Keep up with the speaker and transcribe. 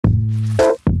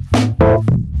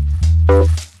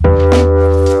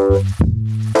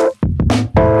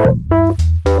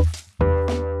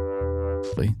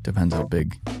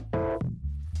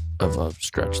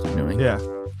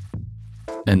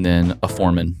and then a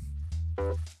foreman,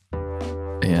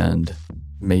 and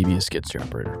maybe a skid steer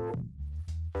operator.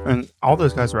 And all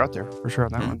those guys are out there for sure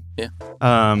on that one.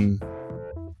 Yeah.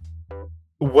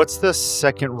 What's the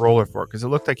second roller for? Because it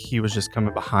looked like he was just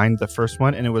coming behind the first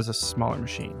one, and it was a smaller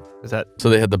machine. Is that So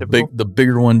they had the typical? the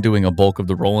bigger one doing a bulk of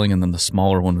the rolling, and then the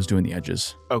smaller one was doing the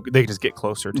edges. Oh, they could just get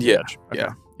closer to the Yeah, edge. Okay.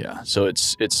 Yeah. So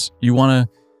it's you want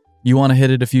to hit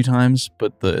it a few times,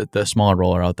 but the smaller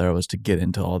roller out there was to get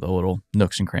into all the little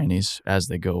nooks and crannies as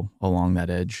they go along that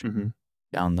edge Mm-hmm.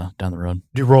 down the road.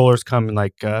 Do rollers come in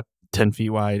like 10 feet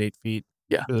wide, 8 feet?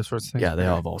 Yeah. Those sorts of things? Yeah, they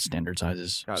all have all standard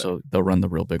sizes. Got it. So they'll run the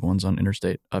real big ones on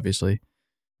interstate, obviously.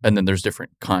 And then there's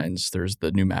different kinds. There's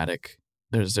the pneumatic,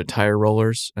 there's the tire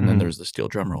rollers, and then Mhm. there's the steel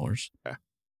drum rollers.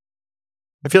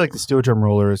 I feel like the steel drum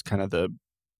roller is kind of the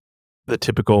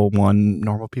typical one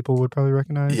normal people would probably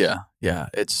recognize. Yeah.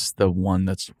 It's the one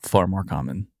that's far more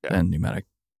common Yeah. than pneumatic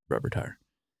rubber tire.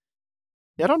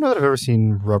 Yeah, I don't know that I've ever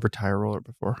seen rubber tire roller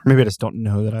before. Maybe I just don't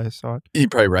know that I saw it.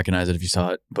 You'd probably recognize it if you saw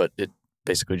it, but it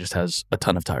basically just has a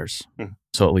ton of tires. Mhm.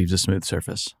 So it leaves a smooth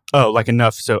surface. Oh, like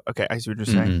enough. So, okay, I see what you're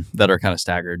saying. That are kind of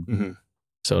staggered. Mm-hmm.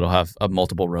 So it'll have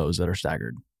multiple rows that are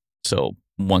staggered. So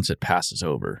once it passes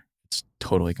over, it's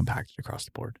totally compacted across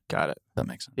the board. Got it. That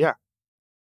makes sense. Yeah.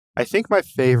 I think my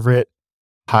favorite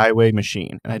highway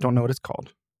machine, and I don't know what it's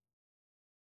called,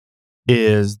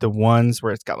 is the ones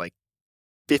where it's got like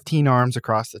 15 arms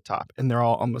across the top, and they're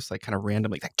all almost like kind of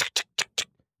randomly.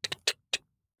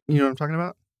 You know what I'm talking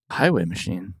about? Highway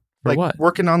machine. For Like what?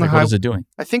 working on the Like, what highway. is it doing?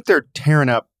 I think they're tearing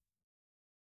up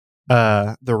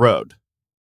the road.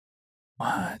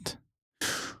 What?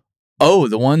 Oh,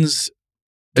 the ones.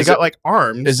 They Is got it, like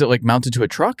arms. is it like mounted to a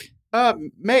truck?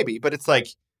 Maybe, but it's like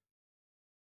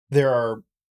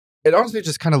it honestly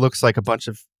just kind of looks like a bunch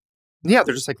of, they're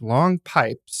just like long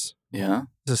pipes. Yeah.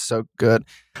 This is so good.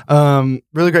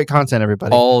 Really great content,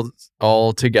 everybody.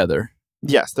 All together.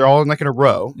 Yes, they're all like in a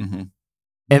row, Mm-hmm.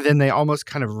 and then they almost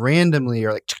kind of randomly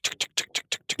are like,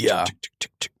 Yeah.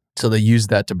 So they use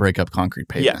that to break up concrete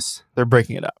pavement. yes, they're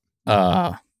breaking it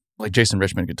up. Like Jason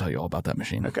Richmond could tell you all about that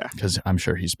machine. Okay. Because I'm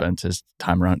sure he spent his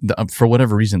time around. For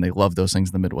whatever reason, they love those things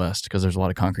in the Midwest because there's a lot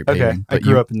of concrete Okay, paving. I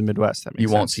grew up in the Midwest. That makes You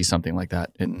won't sense. see something like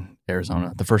that in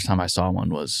Arizona. The first time I saw one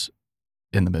was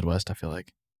in the Midwest, I feel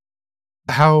like.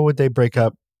 How would they break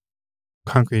up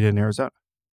concrete in Arizona?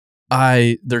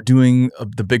 They're doing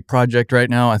the big project right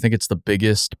now. I think it's the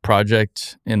biggest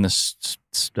project in the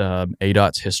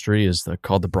ADOT's history.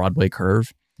 Called the Broadway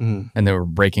Curve, Mm. and they were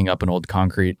breaking up an old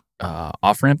concrete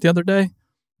off ramp the other day,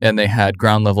 and they had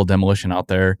ground level demolition out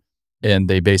there, and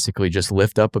they basically just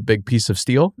lift up a big piece of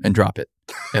steel and drop it,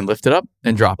 and lift it up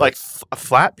and drop Like it. a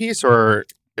flat piece, or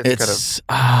It's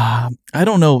I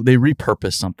don't know. They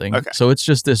repurpose something, Okay. so it's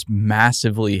just this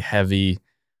massively heavy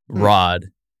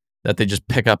rod that they just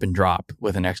pick up and drop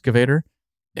with an excavator,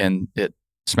 and it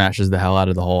smashes the hell out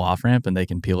of the whole off ramp, and they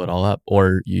can peel it all up,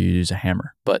 or you use a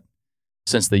hammer. But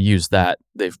since they use that,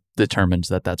 they've determined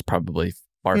that that's probably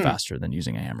far faster than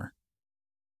using a hammer,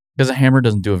 because a hammer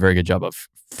doesn't do a very good job of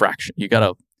fraction. You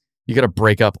gotta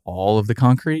break up all of the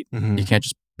concrete. Mhm. You can't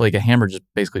just a hammer just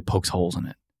basically pokes holes in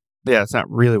it. Yeah, it's not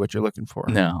really what you're looking for.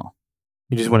 No.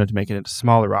 You just wanted to make it into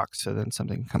smaller rocks, so then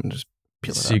something can come and just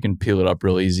peel it So up. you can peel it up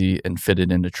real easy and fit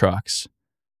it into trucks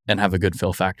and have a good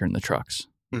fill factor in the trucks.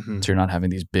 Mhm. So you're not having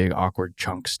these big awkward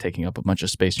chunks taking up a bunch of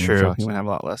space in your True, trucks. you want to have a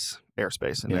lot less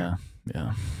airspace in there.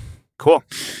 Yeah. Cool.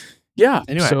 Yeah.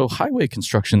 Anyway. So highway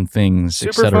construction things, Super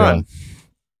etc. fun.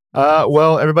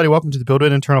 Well, everybody, welcome to the Build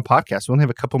It Internal podcast. We only have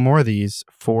a couple more of these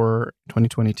for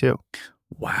 2022.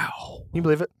 Wow. Can you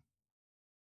believe it?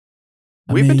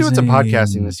 We've been doing some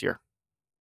podcasting this year.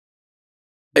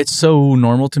 It's so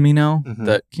normal to me now Mhm.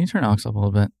 that, can you turn Alex up a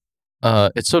little bit?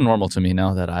 It's so normal to me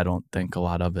now that I don't think a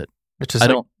lot of it. It's just I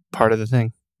like don't. part of the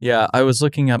thing. Yeah, I was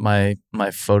looking at my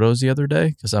photos the other day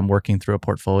because I'm working through a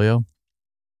portfolio,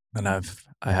 and I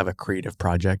have a creative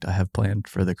project I have planned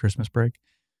for the Christmas break.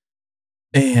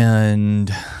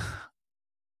 And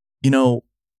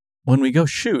when we go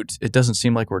shoot, it doesn't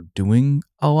seem like we're doing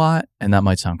a lot, and that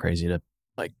might sound crazy to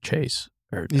like Chase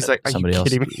or He's like, "Are you somebody else.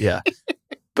 kidding me?" Yeah,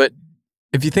 but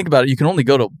if you think about it, you can only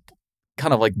go to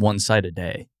kind of like one site a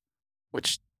day,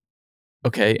 which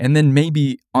okay, and then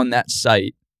maybe on that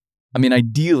site, I mean,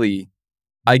 ideally,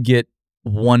 I get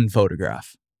one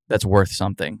photograph that's worth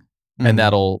something, and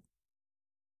that'll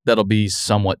be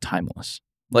somewhat timeless.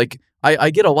 Like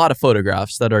I get a lot of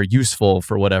photographs that are useful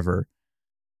for whatever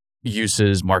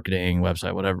uses, marketing,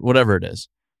 website, whatever it is.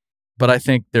 But I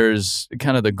think there's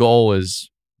kind of the goal is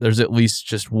there's at least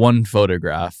just one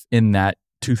photograph in that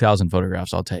 2,000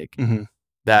 photographs I'll take Mhm.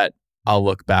 that I'll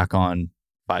look back on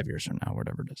 5 years from now,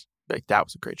 whatever it is. like, that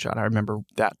was a great shot. I remember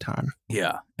that time.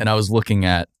 Yeah. And I was looking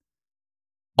at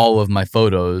all of my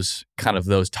photos, kind of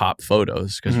those top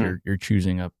photos, because you're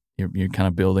choosing you're kind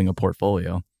of building a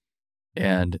portfolio.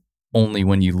 And only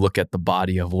when you look at the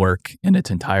body of work in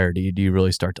its entirety do you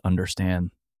really start to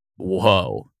understand,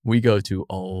 whoa, we go to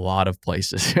a lot of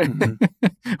places. You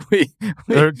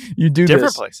do different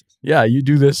this, places. Yeah, you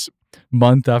do this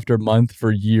month after month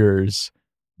for years.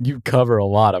 You cover a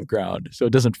lot of ground. So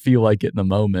it doesn't feel like it in the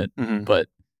moment, but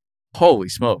holy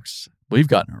smokes, we've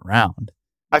gotten around.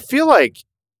 I feel like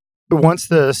once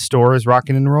the store is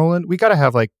rocking and rolling, we got to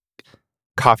have like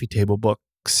coffee table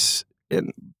books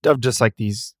of just like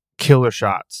these killer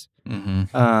shots.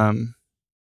 Yeah,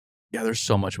 there's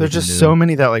so much. There's just so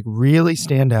many that like really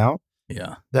stand out.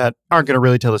 Yeah, that aren't going to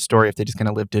really tell the story if they just kind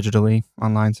of live digitally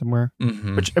online somewhere.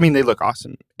 Which, I mean, they look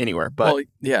awesome anywhere. But well,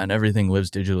 yeah, and everything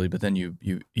lives digitally. But then you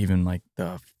even like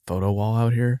the photo wall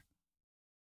out here.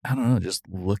 I don't know, just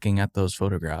looking at those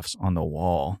photographs on the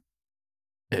wall,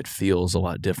 it feels a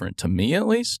lot different to me, at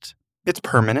least. It's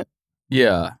permanent.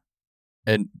 Yeah.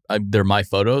 And they're my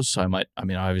photos, so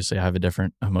obviously I have a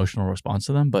different emotional response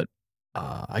to them, but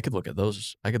I could look at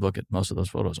those. I could look at most of those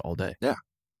photos all day. Yeah.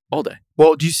 All day.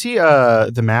 Well, do you see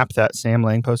the map that Sam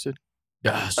Lang posted?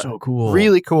 Yeah, so cool.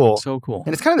 Really cool. So cool.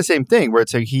 And it's kind of the same thing where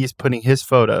it's like he's putting his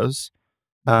photos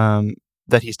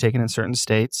that he's taken in certain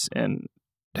states and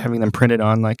having them printed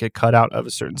on like a cutout of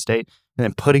a certain state and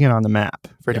then putting it on the map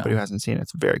for anybody who hasn't seen it.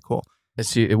 It's very cool.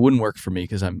 See, it wouldn't work for me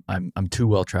because I'm too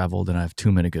well traveled and I have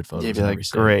too many good photos. You'd be like,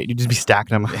 great. You'd just be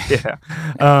stacking them.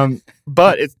 Yeah.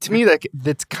 But to me, like,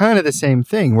 it's kind of the same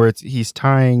thing where he's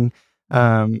tying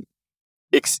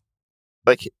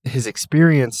like his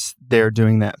experience there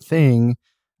doing that thing.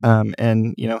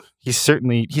 And, you know, he's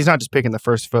not just picking the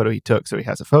first photo he took, so he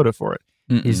has a photo for it.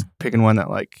 He's picking one that,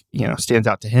 like, you know, stands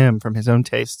out to him from his own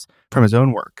tastes, from his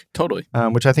own work. Totally.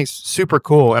 Which I think is super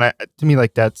cool. And to me,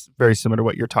 like, that's very similar to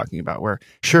what you're talking about, where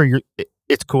sure,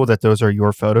 it's cool that those are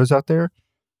your photos out there,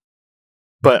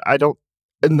 but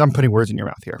and I'm putting words in your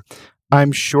mouth here.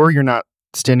 I'm sure you're not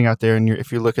standing out there and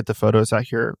if you look at the photos out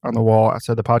here on the wall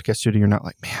outside the podcast studio, you're not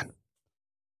like, man,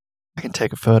 I can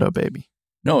take a photo, baby.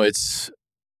 No, it's,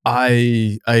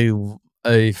 I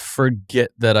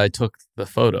forget that I took the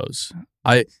photos.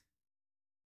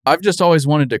 I've just always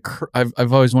wanted to.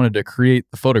 I've always wanted to create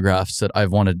the photographs that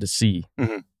I've wanted to see.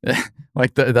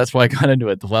 Like that's why I got into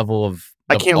it. The level of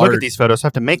I can't art. Look at these photos. I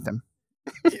have to make them.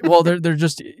 Well, they're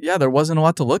just there wasn't a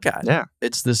lot to look at. Yeah,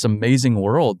 it's this amazing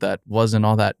world that wasn't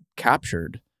all that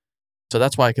captured. So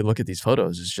that's why I could look at these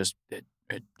photos. It's just it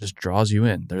just draws you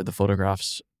in. They're the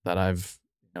photographs that I've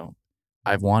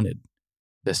wanted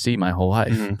to see my whole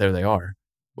life. There they are,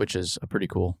 which is a pretty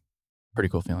cool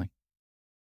feeling.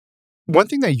 One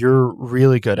thing that you're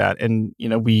really good at, and you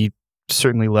know, we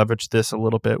certainly leveraged this a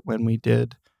little bit when we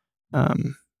did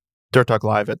Dirt Talk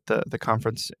Live at the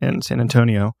conference in San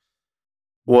Antonio,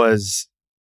 was,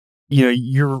 you know,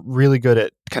 you're really good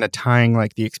at kind of tying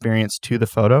like the experience to the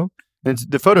photo. And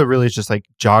the photo really is just like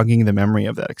jogging the memory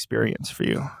of that experience for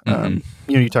you. You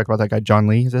know, you talk about that guy, John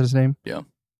Lee, is that his name? Yeah.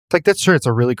 It's like, that's sure, it's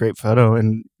a really great photo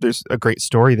and there's a great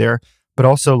story there, but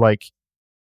also like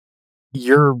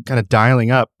you're kind of dialing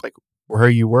up like where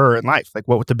you were in life, like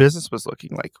what the business was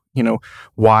looking like, you know,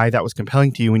 why that was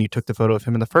compelling to you when you took the photo of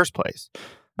him in the first place.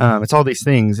 It's all these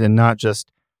things and not just,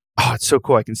 oh, it's so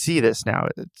cool, I can see this now.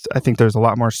 I think there's a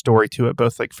lot more story to it,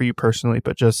 both like for you personally,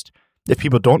 but just if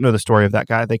people don't know the story of that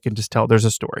guy, they can just tell there's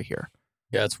a story here.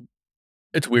 Yeah,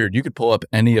 it's weird. You could pull up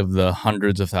any of the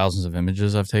hundreds of thousands of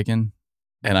images I've taken,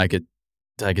 and I could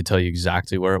tell you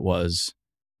exactly where it was,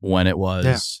 when it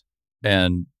was,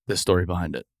 and the story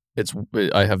behind it.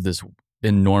 I have this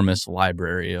enormous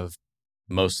library of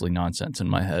mostly nonsense in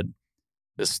my head,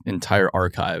 this entire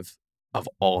archive of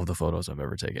all of the photos I've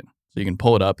ever taken. So you can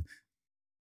pull it up.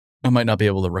 I might not be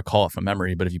able to recall it from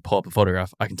memory, but if you pull up a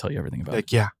photograph, I can tell you everything about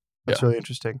it. Yeah, that's really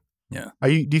interesting. Yeah. Do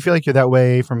you feel like you're that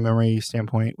way from a memory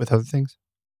standpoint with other things?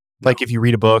 No. Like if you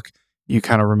read a book, you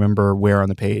kind of remember where on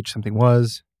the page something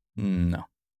was? No.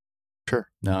 Sure.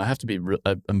 No, I have to be,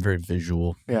 I'm very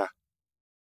visual. Yeah.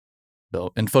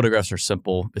 So, and photographs are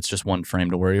simple. It's just one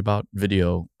frame to worry about.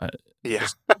 Video,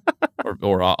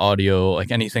 or audio,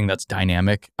 like anything that's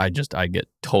dynamic, I get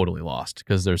totally lost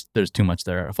because there's too much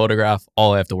there. A photograph,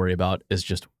 all I have to worry about is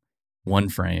just one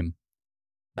frame.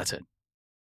 That's it.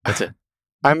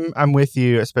 I'm with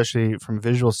you, especially from a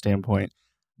visual standpoint.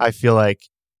 I feel like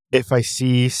if I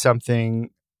see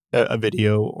something, a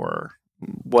video or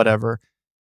whatever,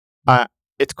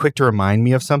 it's quick to remind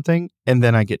me of something, and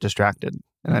then I get distracted,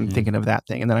 and I'm thinking of that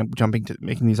thing, and then I'm jumping to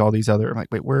making all these other. I'm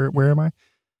like, wait, where am I?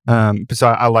 So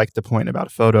I like the point about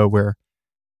a photo where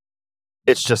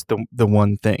it's just the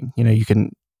one thing. You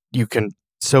can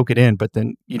soak it in, but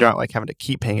then you're not like having to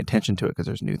keep paying attention to it because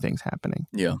there's new things happening.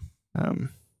 Yeah.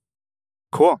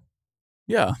 Cool.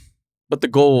 Yeah. But the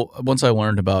goal, once I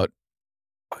learned about,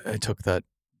 I took the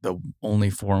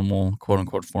only formal, quote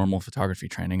unquote, formal photography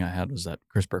training I had was that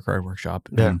Chris Burkhardt workshop.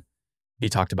 Yeah. And he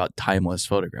talked about timeless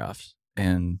photographs,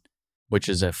 and which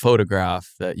is a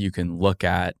photograph that you can look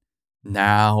at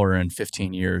now or in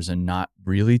 15 years and not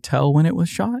really tell when it was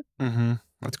shot. Mm-hmm.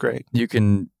 That's great.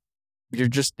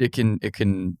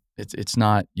 It's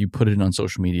not, you put it on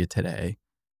social media today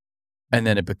and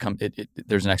then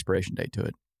there's an expiration date to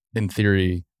it. In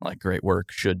theory, like great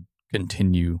work should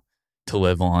continue to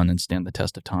live on and stand the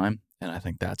test of time. And I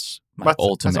think that's my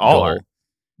ultimate goal. Art.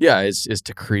 Yeah, is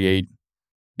to create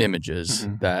images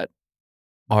that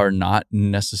are not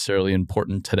necessarily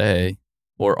important today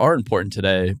or are important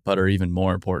today, but are even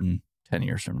more important 10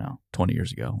 years from now, 20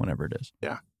 years ago, whenever it is.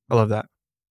 Yeah, I love that.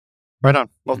 Right on.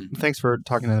 Well, thanks for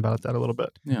talking about that a little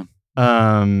bit. Yeah.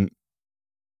 I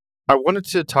wanted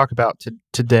to talk about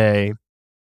today.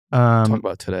 Talk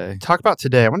about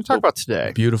today. I want to talk about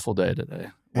today. Beautiful day today.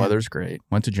 Yeah. Weather's great.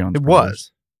 Went to Jones. It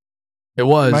Brothers. It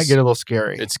was. It might get a little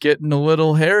scary. It's getting a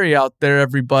little hairy out there,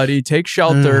 everybody. Take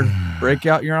shelter. Break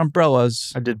out your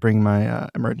umbrellas. I did bring my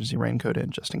emergency raincoat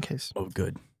in just in case. Oh,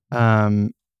 good.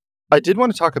 I did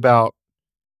want to talk about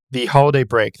the holiday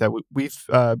break that we've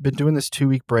been doing this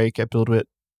 2-week break at BuildWitt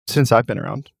since I've been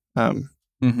around.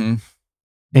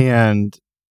 And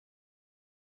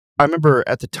I remember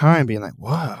at the time being like,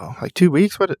 whoa, like 2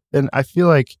 weeks? What? And I feel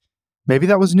like maybe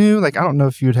that was new. Like, I don't know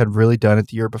if you had really done it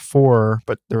the year before,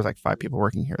 but there was like 5 people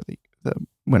working here the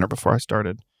winter before I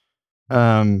started.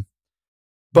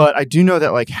 But I do know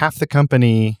that like half the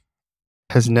company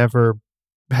hasn't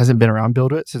been around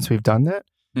BuildWitt since we've done that.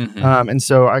 And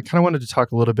so I kind of wanted to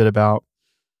talk a little bit about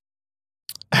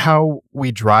how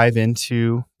we drive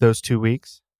into those 2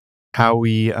 weeks, how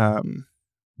we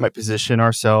might position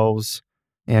ourselves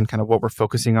and kind of what we're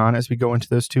focusing on as we go into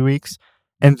those 2 weeks.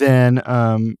 And then,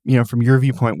 from your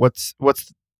viewpoint, what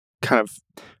are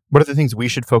the things we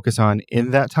should focus on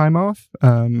in that time off?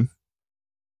 And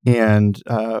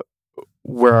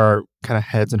where our kind of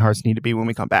heads and hearts need to be when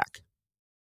we come back.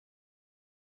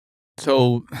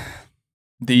 So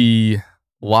the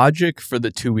logic for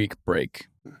the 2-week break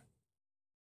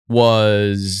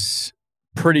was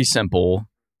pretty simple.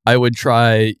 I would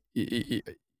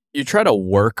you try to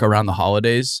work around the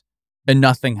holidays and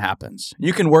nothing happens.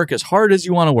 You can work as hard as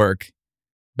you want to work,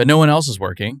 but no one else is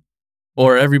working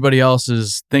or everybody else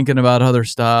is thinking about other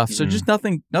stuff. So just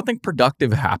nothing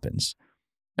productive happens.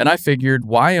 And I figured,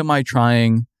 why am I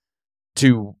trying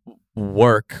to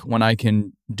work when I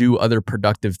can do other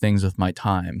productive things with my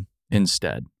time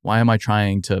instead? Why am I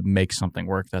trying to make something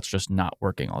work that's just not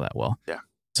working all that well? Yeah.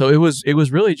 So it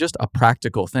was really just a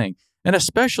practical thing. And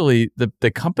especially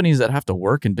the companies that have to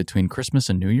work in between Christmas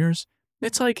and New Year's,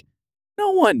 it's like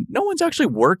no one's actually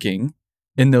working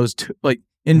in those two, like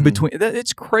in between.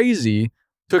 It's crazy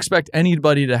to expect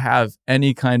anybody to have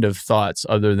any kind of thoughts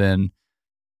other than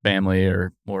family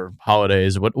or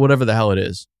holidays, whatever the hell it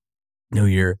is, New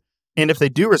Year. And if they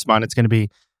do respond, it's going to be,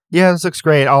 yeah, this looks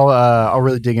great. I'll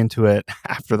really dig into it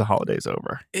after the holiday's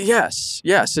over. Yes,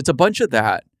 it's a bunch of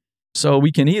that. So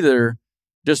we can either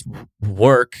just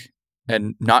work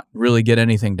and not really get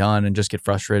anything done and just get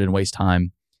frustrated and waste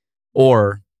time,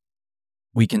 or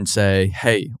we can say,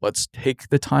 hey, let's take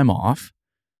the time off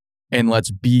and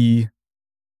let's be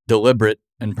deliberate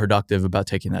and productive about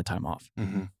taking that time off.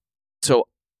 So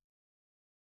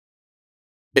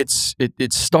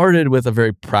it started with a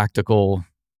very practical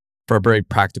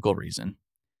reason.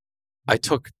 I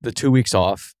took the 2 weeks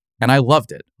off and I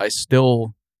loved it. I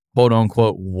still, quote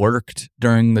unquote, worked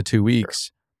during the 2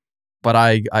 weeks, but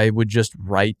I would just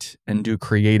write and do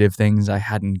creative things I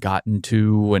hadn't gotten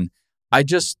to. And I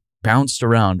just bounced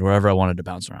around wherever I wanted to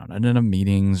bounce around. I didn't have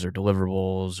meetings or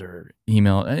deliverables or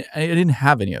email. I didn't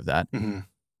have any of that.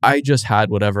 I just had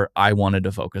whatever I wanted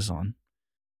to focus on.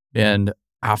 And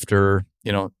after,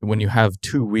 when you have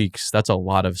 2 weeks, that's a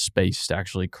lot of space to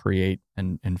actually create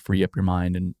and free up your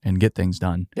mind and get things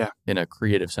done in a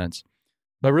creative sense.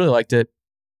 But I really liked it.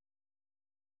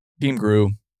 Team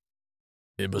grew.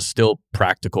 It was still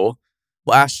practical.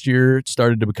 Last year, it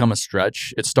started to become a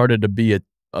stretch. It started to be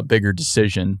a bigger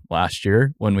decision last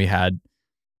year when we had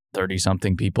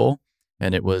 30-something people.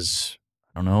 And it was,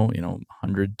 I don't know,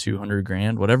 100, 200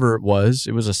 grand, whatever it was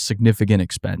a significant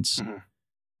expense.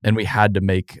 And we had to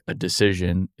make a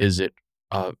decision. Is it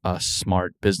a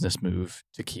smart business move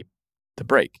to keep the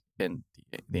break? And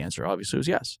the answer obviously was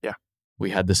yes. Yeah. We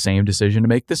had the same decision to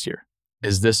make this year.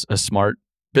 Is this a smart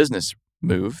business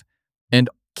move? And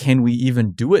can we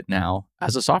even do it now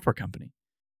as a software company?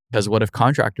 Because what if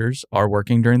contractors are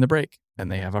working during the break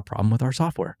and they have a problem with our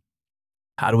software?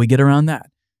 How do we get around that?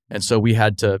 And so we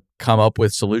had to come up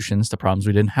with solutions to problems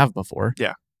we didn't have before.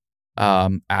 Yeah.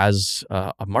 As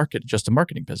a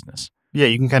marketing business. Yeah,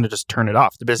 you can kind of just turn it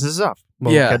off. The business is off.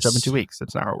 We'll catch up in 2 weeks.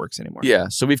 That's not how it works anymore. Yeah.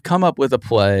 So we've come up with a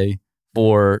play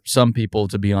for some people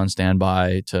to be on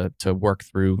standby to work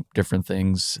through different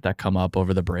things that come up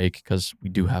over the break, because we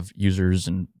do have users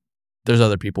and there's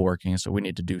other people working, so we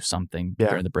need to do something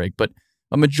during the break. But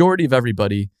a majority of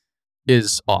everybody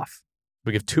is off.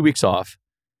 We give 2 weeks off,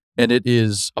 and it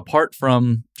is, apart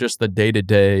from just the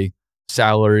day-to-day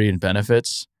salary and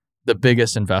benefits, the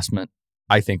biggest investment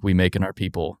I think we make in our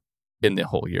people in the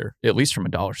whole year, at least from a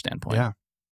dollar standpoint. Yeah.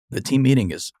 The team meeting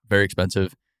is very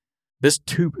expensive. This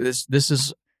 2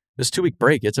 week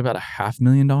break, it's about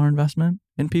 $500,000 investment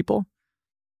in people.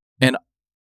 And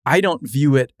I don't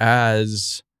view it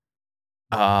as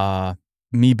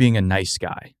me being a nice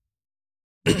guy.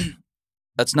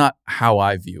 That's not how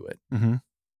I view it. Mm-hmm.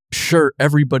 Sure,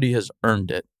 everybody has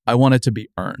earned it. I want it to be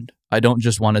earned. I don't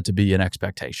just want it to be an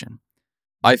expectation.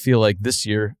 I feel like this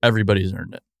year, everybody's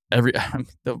earned it.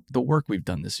 The work we've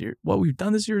done this year, what we've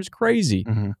done this year is crazy.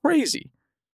 Mm-hmm. Crazy.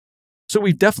 So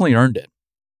we've definitely earned it.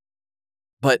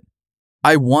 But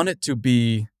I want it to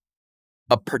be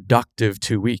a productive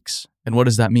 2 weeks. And what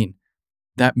does that mean?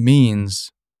 That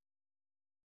means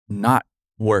not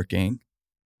working.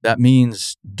 That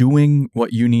means doing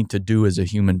what you need to do as a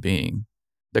human being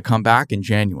to come back in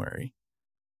January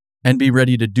and be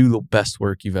ready to do the best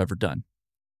work you've ever done.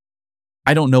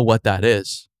 I don't know what that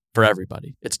is for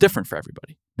everybody. It's different for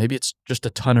everybody. Maybe it's just a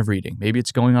ton of reading. Maybe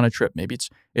it's going on a trip. Maybe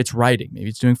it's writing. Maybe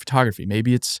it's doing photography.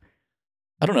 Maybe it's,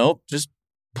 I don't know, just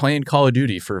playing Call of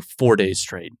Duty for 4 days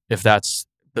straight. If that's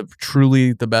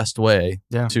truly the best way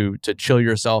to chill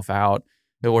yourself out,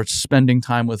 or spending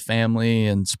time with family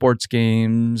and sports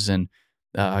games and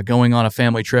going on a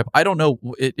family trip. I don't know.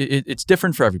 It's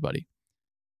different for everybody.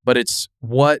 But it's,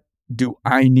 what do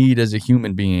I need as a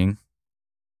human being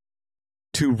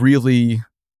to really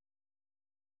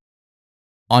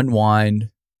unwind,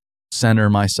 center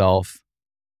myself,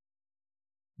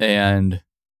 and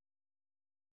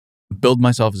build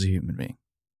myself as a human being.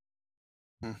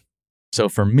 So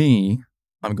for me,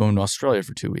 I'm going to Australia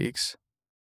for 2 weeks.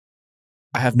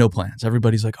 I have no plans.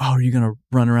 Everybody's like, oh, are you going to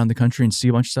run around the country and see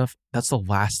a bunch of stuff? That's the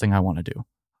last thing I want to do.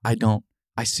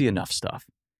 I see enough stuff.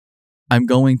 I'm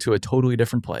going to a totally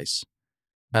different place,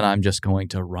 and I'm just going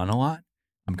to run a lot.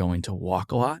 I'm going to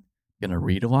walk a lot. I'm going to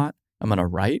read a lot. I'm going to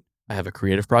write. I have a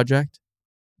creative project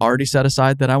already set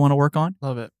aside that I want to work on.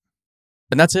 Love it.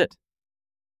 And that's it.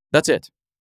 That's it.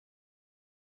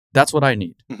 That's what I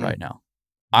need right now.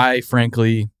 I'm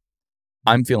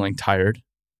feeling tired.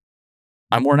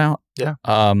 I'm worn out. Yeah.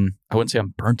 I wouldn't say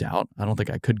I'm burnt out. I don't think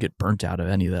I could get burnt out of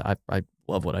any of that. I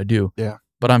love what I do. Yeah.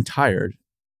 But I'm tired.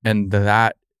 And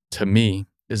that, to me,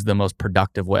 is the most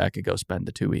productive way I could go spend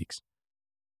the 2 weeks.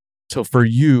 So for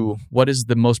you, what is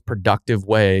the most productive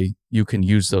way you can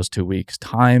use those 2 weeks?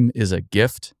 Time is a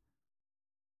gift.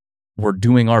 We're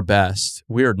doing our best.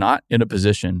 We are not in a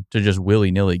position to just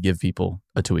willy-nilly give people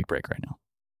a 2 week break right now.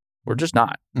 We're just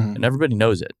not. Mm-hmm. And everybody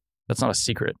knows it. That's not a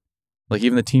secret. Like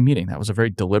even the team meeting, that was a very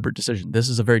deliberate decision. This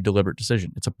is a very deliberate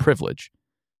decision. It's a privilege.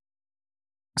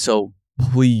 So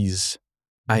please,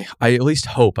 I at least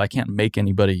hope, I can't make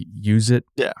anybody use it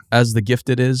as the gift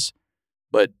it is,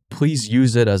 but please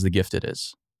use it as the gift it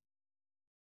is.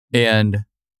 And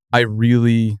I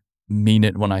really mean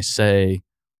it when I say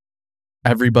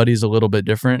everybody's a little bit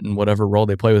different in whatever role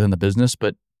they play within the business,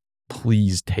 but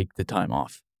please take the time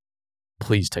off.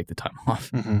 Please take the time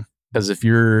off. Because if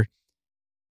you're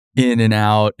in and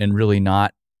out and really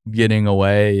not getting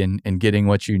away and getting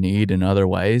what you need in other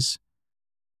ways,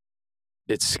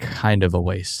 it's kind of a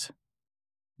waste.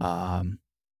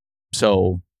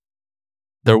 So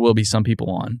there will be some people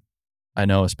on. I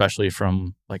know, especially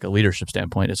from like a leadership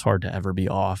standpoint, it's hard to ever be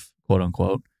off, quote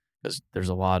unquote, because there's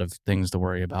a lot of things to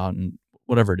worry about and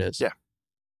whatever it is. Yeah.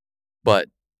 But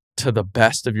to the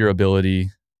best of your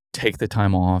ability, take the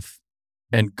time off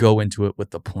and go into it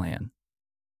with the plan.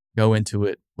 Go into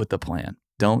it with the plan.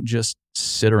 Don't just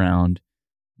sit around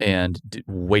and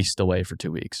waste away for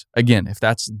 2 weeks. Again, if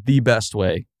that's the best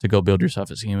way to go build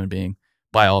yourself as a human being,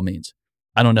 by all means.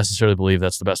 I don't necessarily believe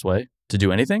that's the best way to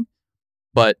do anything,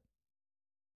 but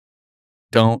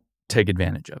don't take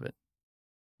advantage of it.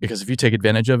 Because if you take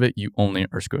advantage of it, you only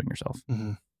are screwing yourself.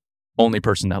 Only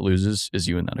person that loses is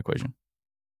you in that equation.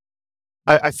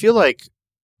 I feel like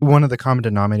one of the common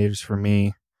denominators for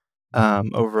me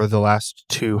over the last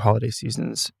 2 holiday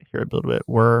seasons here at BuildWit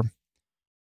were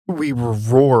we were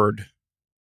roared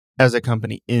as a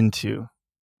company into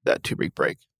that 2-week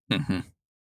break. Mm-hmm.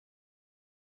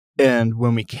 And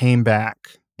when we came back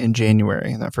in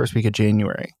January, in that first week of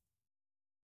January,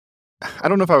 I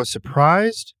don't know if I was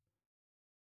surprised,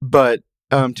 but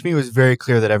to me, it was very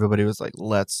clear that everybody was like,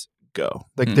 let's go.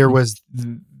 Like there was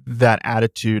that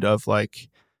attitude of like,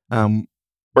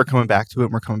 we're coming back to it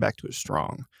and we're coming back to it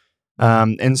strong.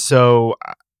 And so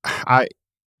I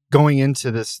going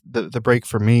into this, the break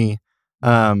for me,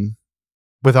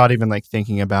 without even like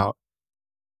thinking about,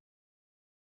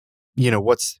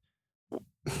 without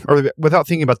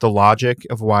thinking about the logic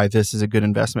of why this is a good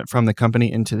investment from the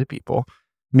company into the people,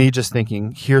 me just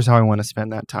thinking, here's how I want to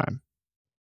spend that time.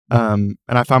 And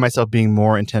I find myself being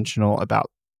more intentional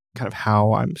about kind of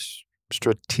how I'm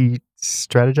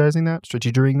strategizing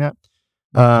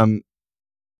that,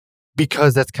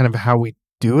 because that's kind of how we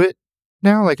do it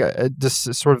now. Like this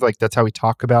is sort of like, that's how we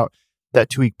talk about that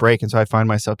 2-week break. And so I find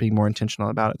myself being more intentional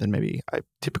about it than maybe I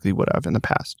typically would have in the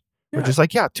past. We're just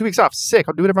like, 2 weeks off, sick.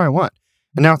 I'll do whatever I want.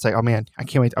 And now it's like, oh man, I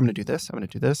can't wait. I'm going to do this. I'm going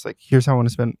to do this. Like, here's how I want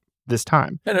to spend this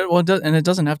time. And it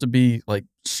doesn't have to be like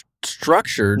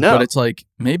structured, No. but it's like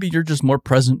maybe you're just more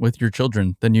present with your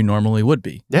children than you normally would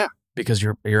be. Yeah. Because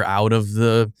you're out of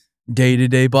the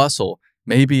day-to-day bustle.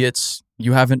 Maybe it's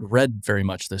you haven't read very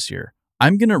much this year.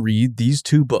 I'm going to read these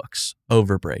 2 books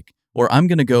over break, or I'm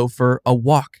going to go for a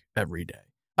walk every day.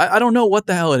 I don't know what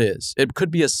the hell it is. It could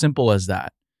be as simple as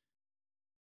that.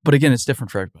 But again, it's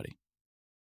different for everybody.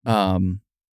 And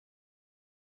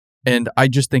I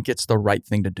just think it's the right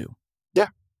thing to do. Yeah.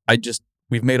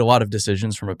 We've made a lot of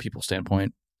decisions from a people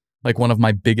standpoint. Like one of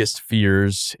my biggest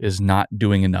fears is not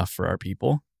doing enough for our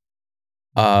people.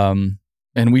 And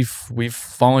we've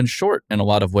fallen short in a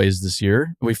lot of ways this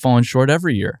year. We've fallen short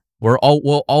every year.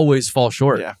 We'll always fall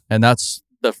short. Yeah. And that's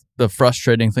the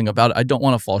frustrating thing about it. I don't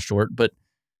want to fall short, but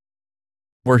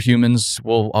we're humans.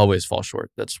 We'll always fall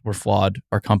short. We're flawed.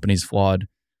 Our company's flawed.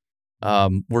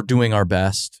 We're doing our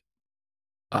best.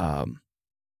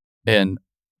 And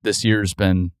this year's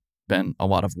been a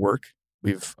lot of work.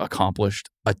 We've accomplished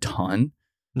a ton.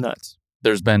 Nuts.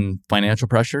 There's been financial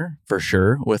pressure for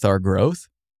sure with our growth.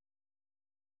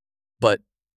 But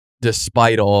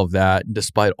despite all of that,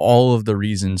 despite all of the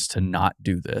reasons to not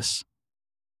do this,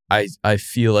 I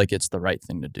feel like it's the right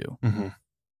thing to do. Mm-hmm.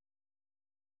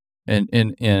 And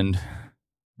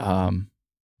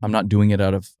I'm not doing it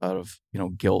out of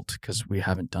guilt because we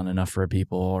haven't done enough for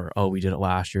people, or we did it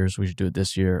last year, so we should do it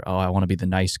this year. I want to be the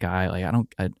nice guy. Like I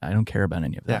don't care about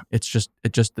any of that. Yeah.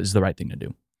 It just is the right thing to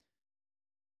do.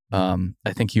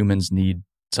 I think humans need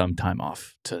some time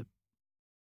off to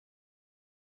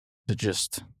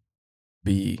just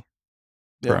be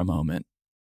for a moment.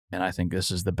 And I think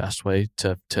this is the best way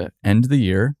to end the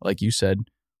year. Like you said,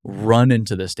 run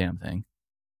into this damn thing.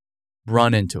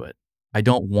 Run into it. I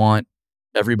don't want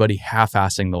everybody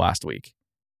half-assing the last week.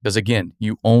 Because again,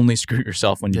 you only screw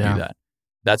yourself when you do that.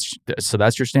 That's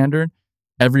your standard.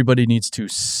 Everybody needs to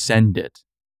send it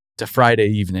to Friday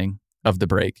evening of the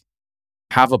break.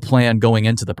 Have a plan going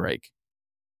into the break.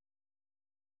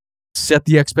 Set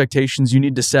the expectations you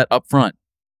need to set up front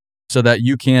so that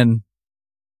you can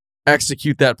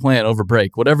execute that plan over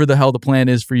break, whatever the hell the plan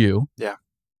is for you. Yeah.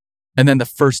 And then the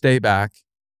first day back,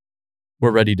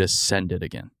 we're ready to send it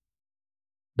again.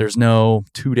 There's no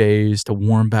 2 days to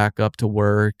warm back up to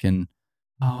work and,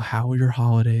 how are your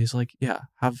holidays? Like, be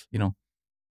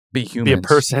humans. Be a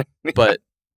person. But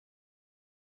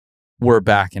we're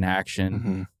back in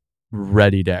action,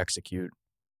 ready to execute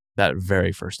that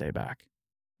very first day back.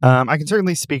 I can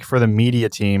certainly speak for the media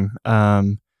team.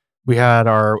 We had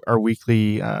our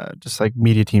weekly, just like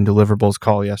media team deliverables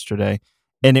call yesterday,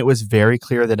 and it was very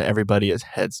clear that everybody is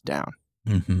heads down.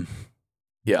 Mm-hmm.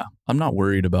 Yeah. I'm not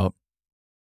worried about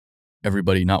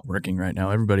everybody not working right now.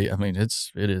 Everybody, I mean, it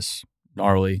is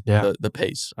gnarly, the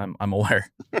pace. I'm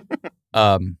aware.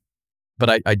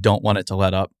 But I don't want it to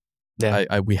let up.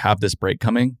 Yeah. We have this break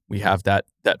coming. We have that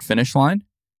finish line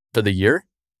for the year,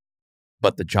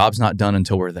 but the job's not done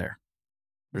until we're there.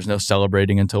 There's no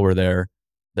celebrating until we're there.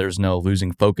 There's no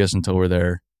losing focus until we're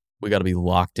there. We got to be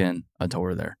locked in until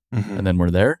we're there. Mm-hmm. And then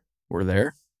we're there,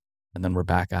 and then we're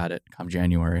back at it come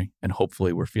January. And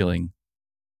hopefully we're feeling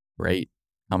great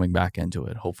coming back into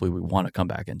it. Hopefully we want to come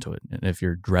back into it. And if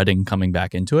you're dreading coming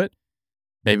back into it,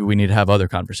 maybe we need to have other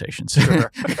conversations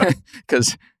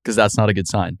because that's not a good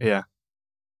sign. Yeah.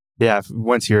 Yeah.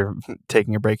 Once you're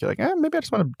taking a break, you're like, maybe I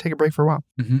just want to take a break for a while.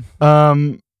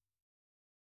 Mm-hmm.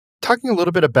 Talking a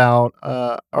little bit about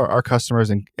our customers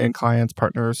and clients,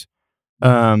 partners.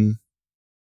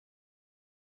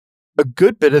 a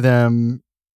good bit of them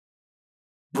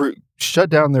shut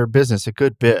down their business a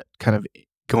good bit kind of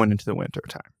going into the winter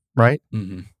time, right?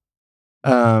 Mm-hmm.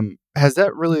 How has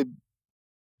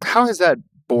that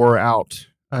bore out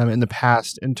in the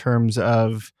past in terms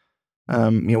of,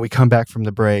 we come back from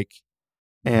the break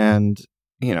and,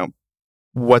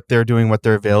 what they're doing, what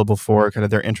they're available for, kind of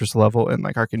their interest level and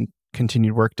like our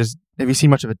continued work. Have you seen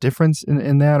much of a difference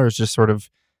in that, or is just sort of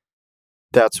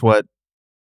that's what,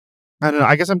 I don't know.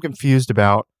 I guess I'm confused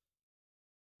about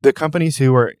the companies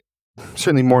who are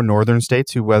certainly more northern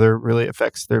states who weather really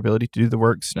affects their ability to do the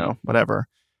work, snow, whatever.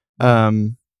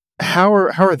 How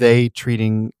are they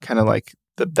treating kind of like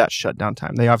that shutdown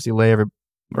time? They obviously lay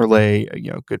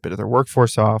a good bit of their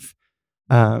workforce off.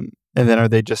 And then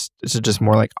is it just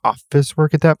more like office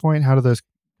work at that point? How do those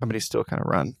companies still kind of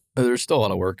run? There's still a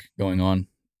lot of work going on,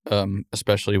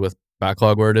 especially with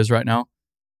backlog where it is right now.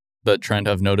 The trend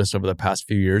I've noticed over the past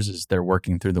few years is they're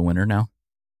working through the winter now.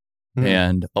 Mm.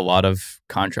 And a lot of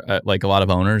a lot of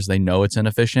owners, they know it's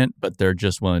inefficient, but they're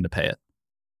just willing to pay it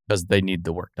because they need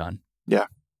the work done. Yeah.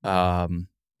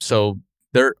 So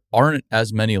there aren't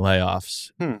as many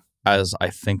layoffs as I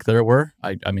think there were.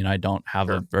 I mean, I don't have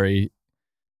a very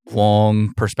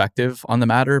long perspective on the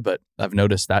matter, but I've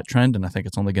noticed that trend, and I think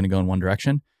it's only going to go in one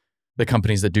direction. The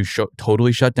companies that do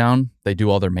totally shut down, they do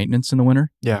all their maintenance in the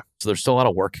winter. Yeah. So there's still a lot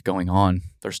of work going on.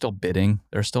 They're still bidding.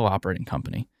 They're still operating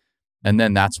company. And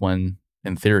then that's when,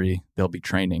 in theory, they'll be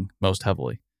training most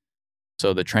heavily.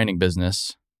 So the training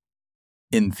business,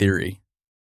 in theory,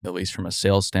 at least from a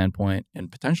sales standpoint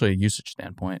and potentially a usage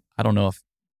standpoint, I don't know if,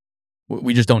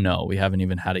 we just don't know. We haven't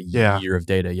even had a year of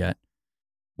data yet.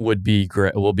 Will be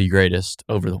greatest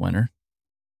over the winter.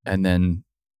 And then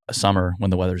a summer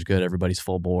when the weather's good, everybody's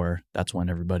full bore. That's when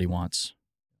everybody wants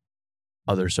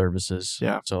other services.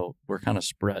 Yeah. So we're kind of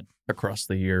spread across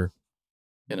the year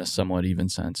in a somewhat even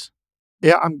sense.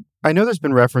 Yeah. I know there's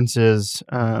been references,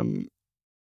 a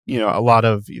lot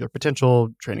of either potential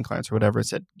training clients or whatever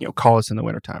said, call us in the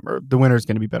wintertime, or the winter is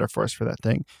going to be better for us for that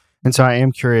thing. And so I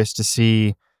am curious to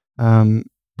see,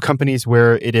 companies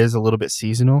where it is a little bit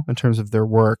seasonal in terms of their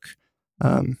work,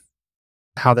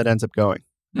 how that ends up going.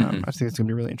 I think it's going to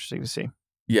be really interesting to see.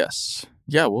 Yes.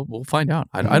 Yeah, we'll find out.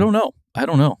 I don't know.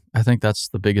 I think that's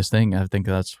the biggest thing. I think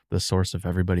that's the source of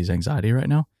everybody's anxiety right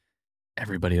now.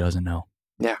 Everybody doesn't know.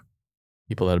 Yeah.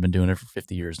 People that have been doing it for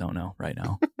 50 years don't know right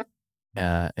now.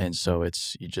 And so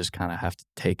you just kind of have to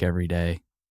take every day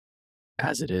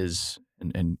as it is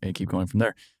and keep going from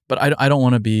there. But I don't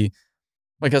want to be,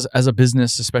 like as a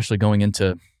business, especially going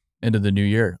into the new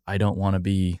year, I don't want to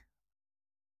be,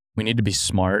 we need to be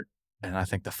smart. And I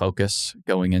think the focus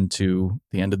going into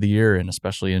the end of the year and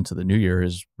especially into the new year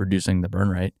is reducing the burn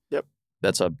rate. Yep.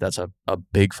 That's a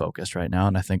big focus right now.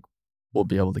 And I think we'll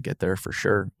be able to get there for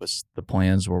sure with the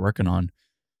plans we're working on.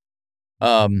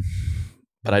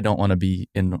 But I don't want to be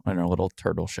in our little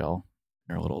turtle shell,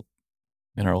 in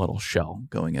our little shell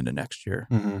going into next year.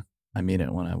 Mm-hmm. I mean it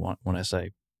when I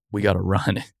say we got to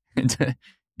run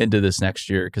into this next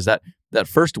year, because that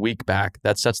first week back,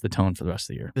 that sets the tone for the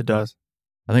rest of the year. It does.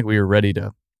 I think we were ready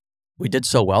to. We did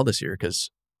so well this year because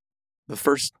the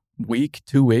first week,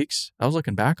 2 weeks, I was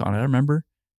looking back on it. I remember,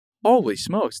 holy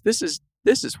smokes, this is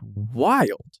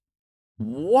wild.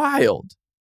 What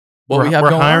we have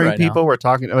going on hiring right people. now. We're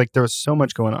talking, like, there was so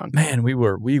much going on. Man, we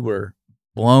were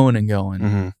blown and going,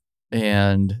 mm-hmm.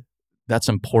 and that's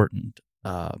important.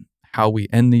 How we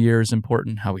end the year is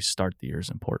important. How we start the year is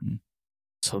important.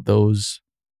 So those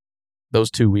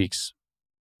 2 weeks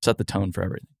set the tone for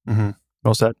everything. Mm-hmm.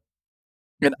 Well said.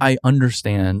 And I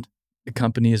understand the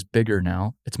company is bigger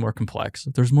now. It's more complex.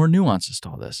 There's more nuances to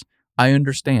all this. I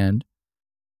understand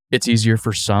it's easier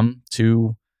for some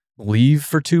to leave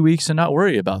for 2 weeks and not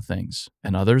worry about things,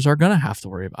 and others are going to have to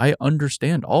worry about. I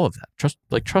understand all of that.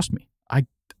 Trust me.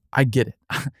 I get it.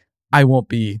 I won't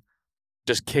be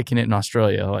just kicking it in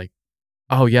Australia like,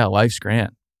 oh yeah, life's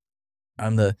grand.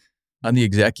 I'm the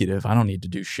executive. I don't need to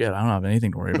do shit. I don't have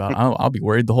anything to worry about. I'll be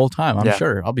worried the whole time. I'm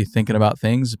sure I'll be thinking about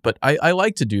things, but I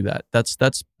like to do that. That's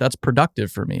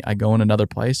productive for me. I go in another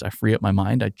place. I free up my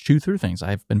mind. I chew through things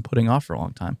I've been putting off for a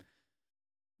long time.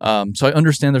 So I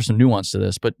understand there's some nuance to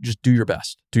this, but just do your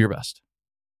best. Do your best.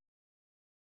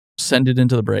 Send it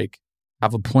into the break.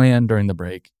 Have a plan during the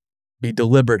break. Be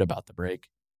deliberate about the break.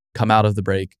 Come out of the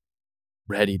break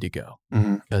ready to go.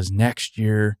 Mm-hmm. Because next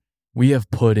year we have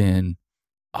put in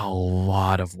a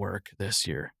lot of work this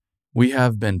year. We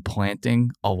have been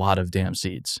planting a lot of damn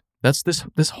seeds. That's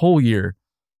this whole year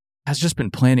has just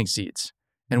been planting seeds,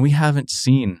 and we haven't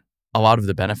seen a lot of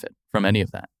the benefit from any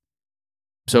of that.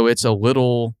 So it's a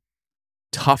little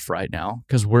tough right now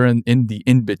because we're in the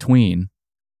in-between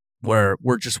where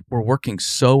we're working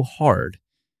so hard,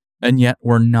 and yet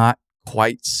we're not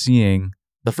quite seeing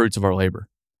the fruits of our labor.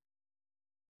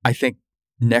 I think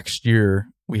next year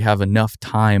we have enough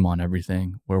time on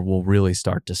everything where we'll really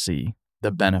start to see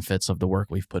the benefits of the work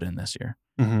we've put in this year.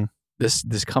 Mm-hmm.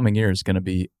 This coming year is going to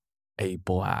be a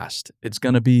blast. It's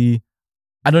going to be,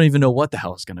 I don't even know what the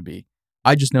hell it's going to be.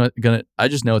 I just know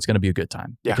it's going to be a good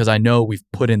time because I know we've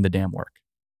put in the damn work.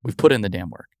 We've put in the damn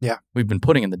work. Yeah. We've been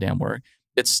putting in the damn work.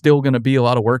 It's still going to be a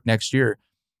lot of work next year,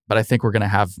 but I think we're going to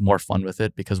have more fun with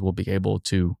it because we'll be able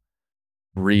to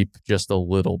reap just a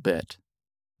little bit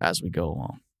as we go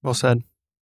along. Well said.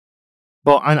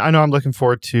 Well, I know I'm looking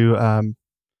forward to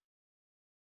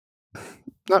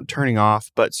not turning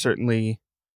off, but certainly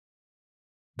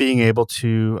being able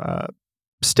to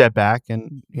step back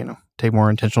and, take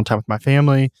more intentional time with my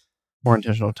family, more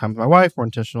intentional time with my wife, more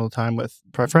intentional time with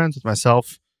my friends, with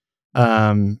myself.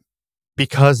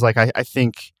 Because I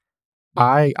think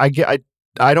I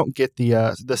don't get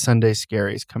the Sunday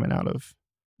scaries coming out of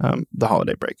the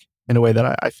holiday break in a way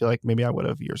that I feel like maybe I would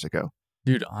have years ago.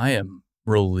 Dude, I am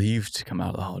relieved to come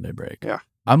out of the holiday break. Yeah.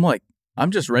 I'm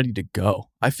just ready to go.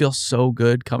 I feel so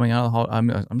good coming out of the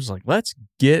holiday. I'm just like, let's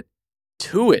get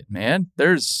to it, man.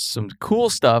 There's some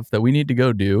cool stuff that we need to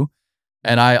go do.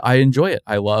 And I enjoy it.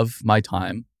 I love my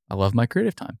time. I love my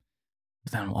creative time.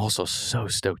 But then I'm also so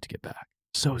stoked to get back.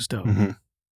 So stoked. Mm-hmm.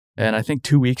 And I think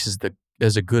 2 weeks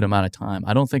is a good amount of time.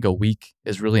 I don't think a week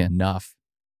is really enough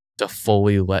to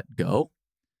fully let go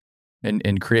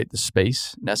and create the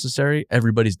space necessary.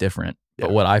 Everybody's different. Yeah.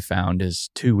 But what I found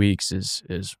is 2 weeks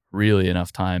is really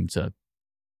enough time to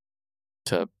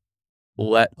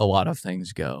let a lot of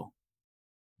things go.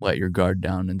 Let your guard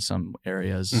down in some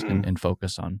areas and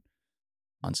focus on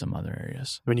some other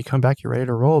areas. When you come back, you're ready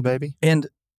to roll, baby. And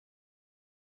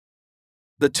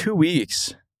the 2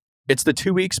 weeks, it's the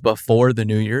 2 weeks before the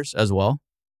New Year's as well.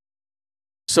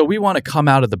 So we want to come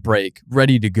out of the break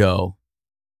ready to go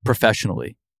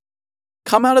professionally.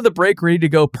 Come out of the break ready to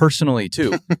go personally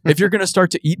too. If you're going to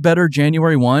start to eat better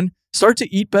January 1, start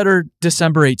to eat better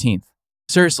December 18th.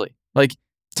 Seriously,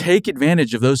 take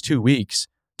advantage of those 2 weeks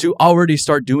to already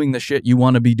start doing the shit you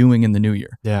want to be doing in the new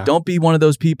year. Yeah. Don't be one of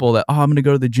those people that, I'm going to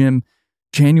go to the gym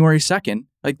January 2nd.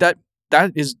 That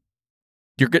is,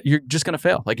 you're just going to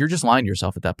fail. You're just lying to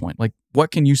yourself at that point. What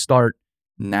can you start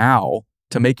now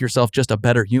to make yourself just a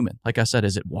better human? Like I said,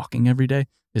 is it walking every day?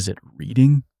 Is it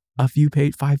reading a few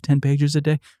 5-10 pages a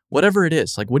day? Whatever it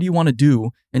is, what do you want to do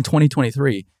in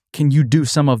 2023? Can you do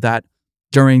some of that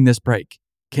during this break?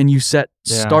 Can you start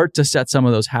to set some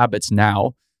of those habits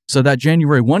now so that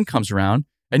January 1 comes around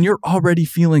and you're already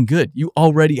feeling good? You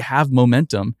already have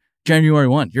momentum January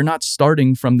 1. You're not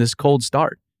starting from this cold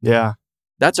start. Yeah.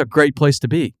 That's a great place to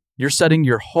be. You're setting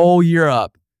your whole year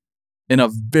up in a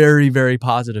very, very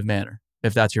positive manner,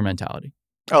 if that's your mentality.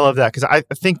 I love that because I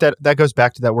think that goes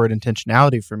back to that word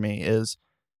intentionality for me is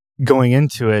going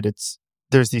into it.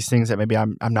 There's these things that maybe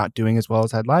I'm not doing as well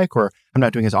as I'd like, or I'm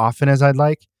not doing as often as I'd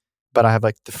like, but I have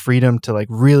the freedom to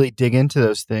really dig into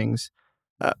those things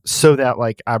so that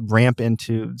I ramp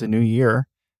into the new year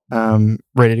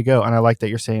ready to go. And I like that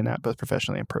you're saying that both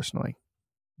professionally and personally.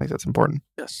 I think that's important.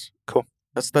 Yes. Cool.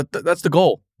 That's the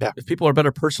goal. Yeah. If people are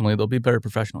better personally, they'll be better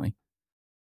professionally.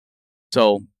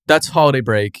 So that's holiday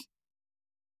break.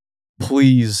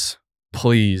 Please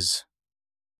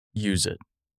use it.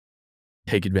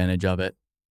 Take advantage of it.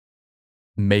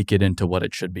 Make it into what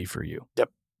it should be for you. Yep.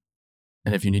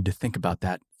 And if you need to think about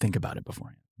that, think about it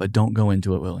beforehand. But don't go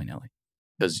into it willy-nilly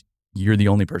because you're the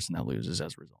only person that loses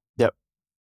as a result. Yep.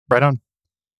 Right on.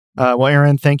 Well,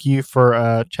 Aaron, thank you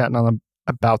for chatting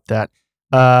about that.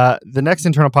 The next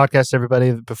internal podcast,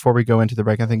 everybody, before we go into the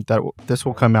break, I think that this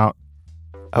will come out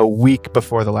a week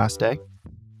before the last day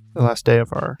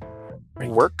of our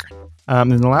work.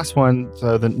 And the last one,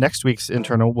 so the next week's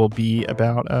internal will be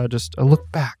about just a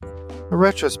look back, a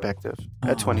retrospective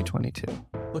at 2022.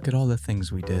 Look at all the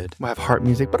things we did. We'll have heart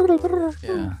music.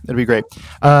 Yeah. It'll be great.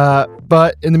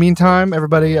 But in the meantime,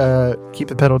 everybody, keep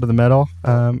the pedal to the metal.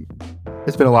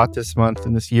 It's been a lot this month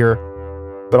and this year,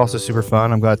 but also super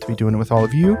fun. I'm glad to be doing it with all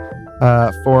of you.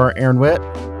 For Aaron Witt,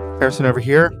 Harrison over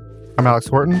here, I'm Alex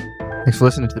Horton. Thanks for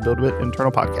listening to the Build Wit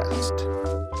Internal Podcast.